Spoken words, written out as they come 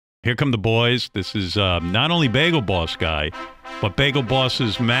Here come the boys. This is not only Bagel Boss Guy, but Bagel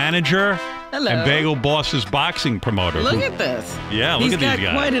Boss's manager. Hello. And Bagel Boss's boxing promoter. Look at this. Yeah, look at these guys. He's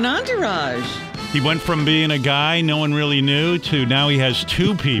got quite an entourage. He went from being a guy no one really knew to now he has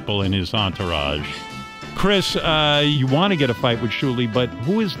two people in his entourage. Chris, you want to get a fight with Shuli, but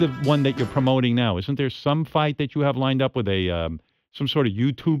who is the one that you're promoting now? Isn't there some fight that you have lined up with a some sort of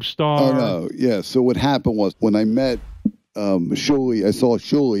YouTube star? Oh, no. Yeah, so what happened was when I met Shuli, I saw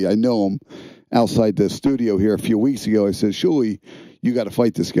Shuli. I know him outside the studio here a few weeks ago. I said, Shuli, you got to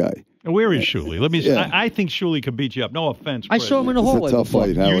fight this guy. Where is Shuli? Let me. Yeah. I think Shuli could beat you up. No offense. I saw him in the hallway. It's a tough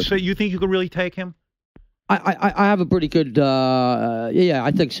fight, Howard. You think you could really take him? I have a pretty good. Yeah, I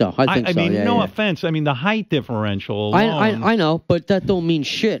think so. I mean, yeah, no yeah. offense. I mean, the height differential alone. I know, but that don't mean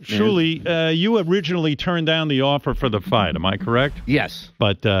shit. Shuli, you originally turned down the offer for the fight. Am I correct? Yes.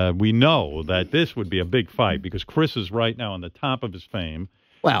 But we know that this would be a big fight because Chris is right now on the top of his fame.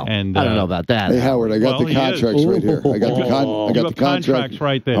 Well, and, I don't know about that. Hey, Howard, I got the contracts right here. I got the contracts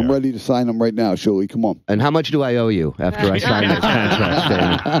right there. I'm ready to sign them right now, Shuli. Come on. And how much do I owe you after I sign those contracts,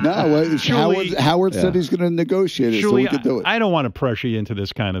 Danny? No, Howard said he's going to negotiate it, Shuli, so we could do it. I don't want to pressure you into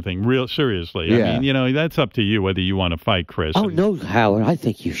this kind of thing. Real seriously. Yeah. I mean, you know, that's up to you whether you want to fight Chris. Oh, no, Howard. I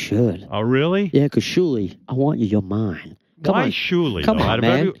think you should. Oh, really? Yeah, because Shuli, I want you. You're mine. Come Why on. Shuli? Come though? on,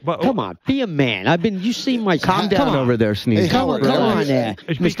 man. Come on. Be a man. You see my... Calm down over there, Sneeze. Hey, come on there,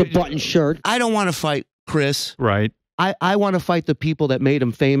 Mr. Button Shirt. I don't want to fight Chris. Right. I want to fight the people that made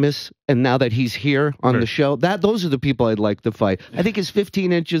him famous, and now that he's here on the show, those are the people I'd like to fight. I think his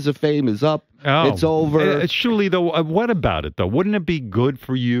 15 inches of fame is up. Oh. It's over. Shuli, though, what about it, though? Wouldn't it be good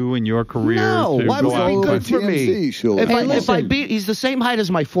for you and your career? No, why would it be good for me? If I beat, he's the same height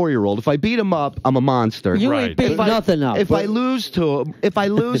as my 4-year-old. If I beat him up, I'm a monster. You ain't beat nothing up. If I lose to him,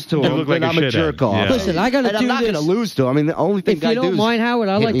 then I'm a jerk off. Yeah. Listen, I got to do I'm not going to lose to him. I mean, the only thing if you don't mind, Howard,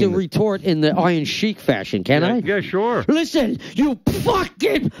 I'd like to retort in the Iron Sheik fashion. Can I? Yeah, sure. Listen, you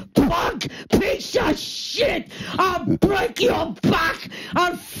fucking punk piece of shit! I'll break your back,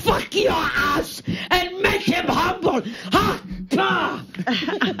 I'll fuck your ass, and make him humble. Ha!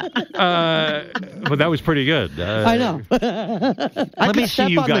 But that was pretty good. I know. Let me see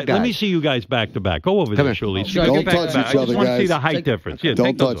you guys. Let me see you guys back to back. Go over there, Shuli. Don't touch each other, guys. I just want to see the height difference. Yeah,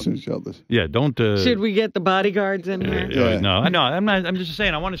 don't touch each other. Yeah, don't. Should we get the bodyguards in here? No, I'm not. I'm just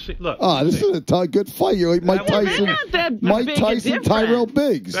saying. I want to see. Look. Oh, this is a good fight. You're like Mike Tyson. Mike Tyson, Tyrell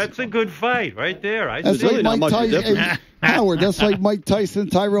Biggs. That's a good fight right there. That's like Mike Tyson. Howard, that's like Mike Tyson,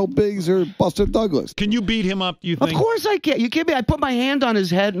 Tyrell Biggs, or Buster Douglas. Can you beat him up, you think? Of course I can. You kidding me? I put my hand on his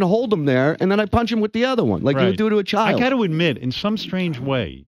head and hold him there, and then I punch him with the other one, like you would do to a child. I got to admit, in some strange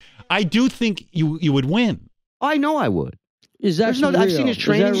way, I do think you would win. I know I would. Is that real? I've seen his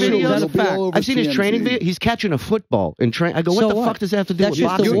training videos. I've seen his training video. He's catching a football in train. I go, what the fuck does that have to do with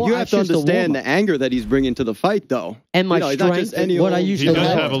boxing? You have to understand the anger that he's bringing to the fight, though. And my strength. What I used to He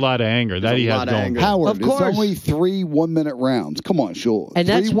does have a lot of anger. That he has going. Howard, it's only 3 1-minute rounds. Come on, Shuli. And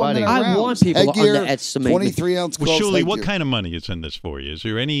that's what I want people to underestimate. 23-ounce gloves. Well, Shuli, what kind of money is in this for you? Is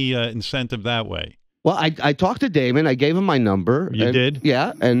there any incentive that way? Well, I talked to Damon. I gave him my number. You did?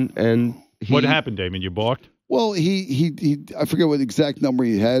 Yeah, and what happened, Damon? You balked? Well, he I forget what exact number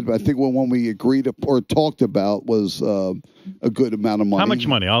he had, but I think one we agreed or talked about was a good amount of money. How much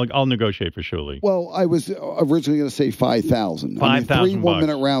money? I'll negotiate for Shuli. Well, I was originally going to say 5,000. 5,000 3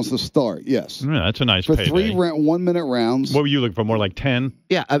 1-minute rounds to start. Yes, yeah, that's a nice for payday. 3 1-minute rounds. What were you looking for? More like 10?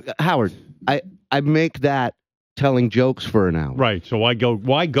 Yeah, Howard, I make that telling jokes for an hour. Right. So why go?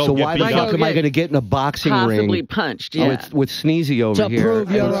 So why the fuck am I going to get in a boxing ring? Possibly punched. Yeah. With Sneezy over here. To prove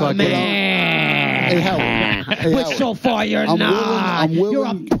you're a man. Hey, Howard. But so far you're not. I'm willing. You're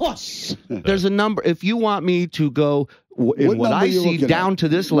a puss. There's a number. If you want me to go in what I see down to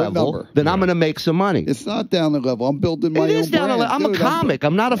this level, then I'm going to make some money. It's not down the level. I'm building my own It is down the brand. level. I'm a comic.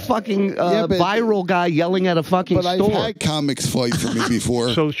 I'm not a fucking viral guy yelling at a fucking store. But I've had comics fight for me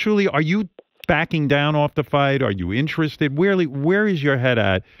before. So, Shuli, are you backing down off the fight? Are you interested? Where is your head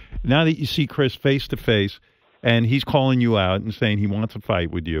at now that you see Chris face to face and he's calling you out and saying he wants a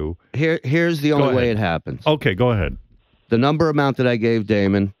fight with you? Here's the only way it happens. Okay, go ahead. The number amount that I gave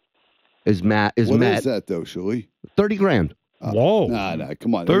Damon is met. What is that, though, Shuli? 30 grand. Whoa. Nah,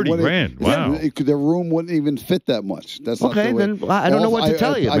 come on. 30 grand. Wow. The room wouldn't even fit that much. That's not okay, then I don't know what to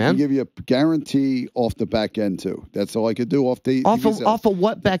tell you, man. I can give you a guarantee off the back end, too. That's all I could do off the... Off of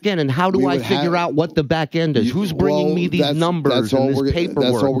what back end, and how do I figure out what the back end is? Who's bringing me these numbers and this paperwork?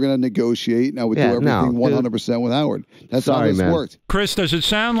 That's all we're going to negotiate, and I would do everything 100% with Howard. That's how this works. Chris, does it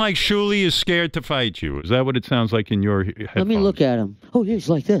sound like Shuli is scared to fight you? Is that what it sounds like in your headphones? Let me look at him. Oh, he's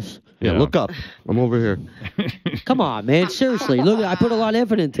like this. Yeah, look up. I'm over here. Come on, man. Seriously. Look, I put a lot of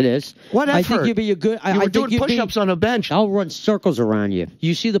effort into this. What effort? I think you'd be a good... You were doing push-ups on a bench. I'll run circles around you.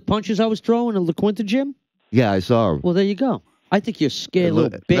 You see the punches I was throwing in the LaQuinta gym? Yeah, I saw him. Well, there you go. I think you're a scared little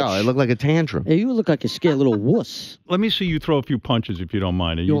bitch. No, I look like a tantrum. Yeah, you look like a scared little wuss. Let me see you throw a few punches if you don't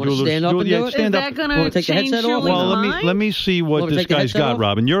mind. You want to stand up and do it? Stand Is up. that going to change Shuli's Well, mind? let me see what Wanna this take the guy's headset got, off?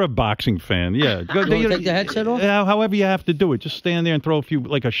 Robin. You're a boxing fan. Yeah. Go, You want to take the headset off? Yeah, however you have to do it. Just stand there and throw a few,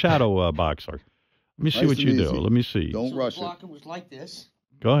 like a shadow boxer. Let me see Nice what you and do. easy. Let me see. Don't rush it. Blocker was like this.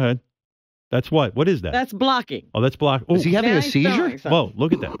 Go ahead. That's what? What is that? That's blocking. Oh, that's block. Oh, Is he having Now a he's seizure? throwing something. whoa,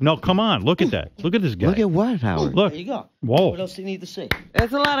 look at that. No, come on. Look at that. Look at this guy. Look at what, Howard? Look. There you go. Whoa. What else do you need to see?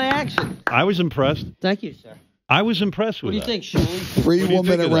 That's a lot of action. I was impressed. Thank you, sir. I was impressed What with do you that. think, Shuli? Free What do you 1 think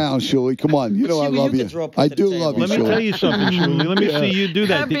minute of that? round, Shuli. Come on. You know I see what love you you. can throw up I to the do table. love you, Let me Shuli. tell you something, Shuli. Let me see you do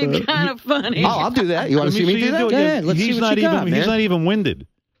that. That'd be kind of funny. Oh, I'll do that. You want to see me do that? Go ahead, let's see He's what not you got, even. He's man. not even winded.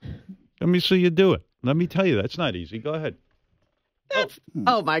 Let me see you do it. Let me tell you, that's not easy. Go ahead.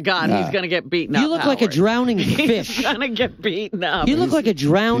 Oh, my God. Nah. He's going to get beaten up. You look like a Howard. drowning He's fish. going to get beaten up. You look like a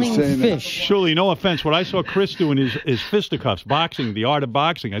drowning he's saying that. fish. Shuli, no offense. What I saw Chris doing is fisticuffs, boxing, the art of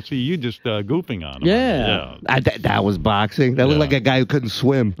boxing. I see you just goofing on him. Yeah. That was boxing. That looked like a guy who couldn't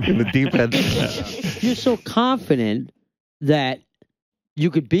swim in the deep end. You're so confident that you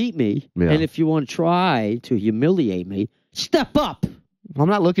could beat me, Yeah. and if you want to try to humiliate me, step up. I'm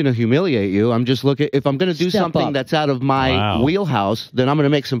not looking to humiliate you. I'm just looking. If I'm going to do Step something up. that's out of my Wow. wheelhouse, then I'm going to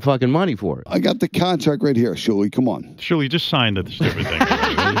make some fucking money for it. I got the contract right here, Shuli. Come on. Shuli, just sign the stupid thing.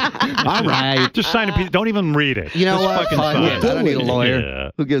 All right. Just sign a piece. Don't even read it. You know Just what? fucking Fuck sign it. I don't need a lawyer. Yeah.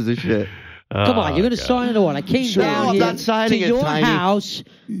 Who gives a shit? Come on, you're going to God. sign it on. I came Sure. down No, I'm here not signing to it, your Tiny. house.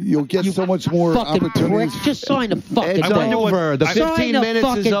 You'll get so much more Fucking opportunities. prick. Just sign the fucking It's thing. wonder what- over. The I- 15 Sign the minutes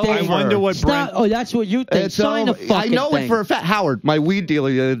is fucking over. thing. I wonder what Stop. Brent. Oh, that's what you think. It's Sign the over. fucking I know thing. it for a fact. Howard, my weed dealer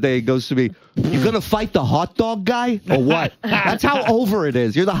the other day goes to me, "You gonna fight the hot dog guy or what?" That's how over it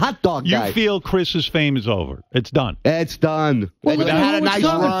is. You're the hot dog You guy. feel Chris's fame is over. It's done. It's done. Well, They look had at a who it's nice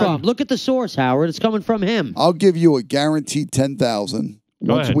coming run. from. Look at the source, Howard. It's coming from him. I'll give you a guaranteed 10,000.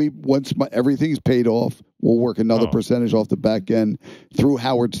 Go ahead. Once everything's paid off, we'll work another Oh. percentage off the back end through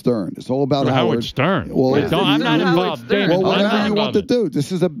Howard Stern. It's all about Howard Stern. Well, Wait, don't- I'm not Howard involved. Stern. David, well, I'm not whatever you want involved. to do.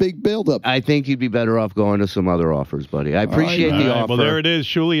 This is a big buildup. I think you'd be better off going to some other offers, buddy. I appreciate All the right, offer. well, there it is.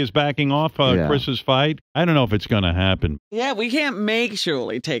 Shuli is backing off Yeah. Chris's fight. I don't know if it's going to happen. Yeah, we can't make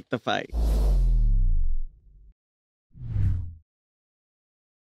Shuli take the fight.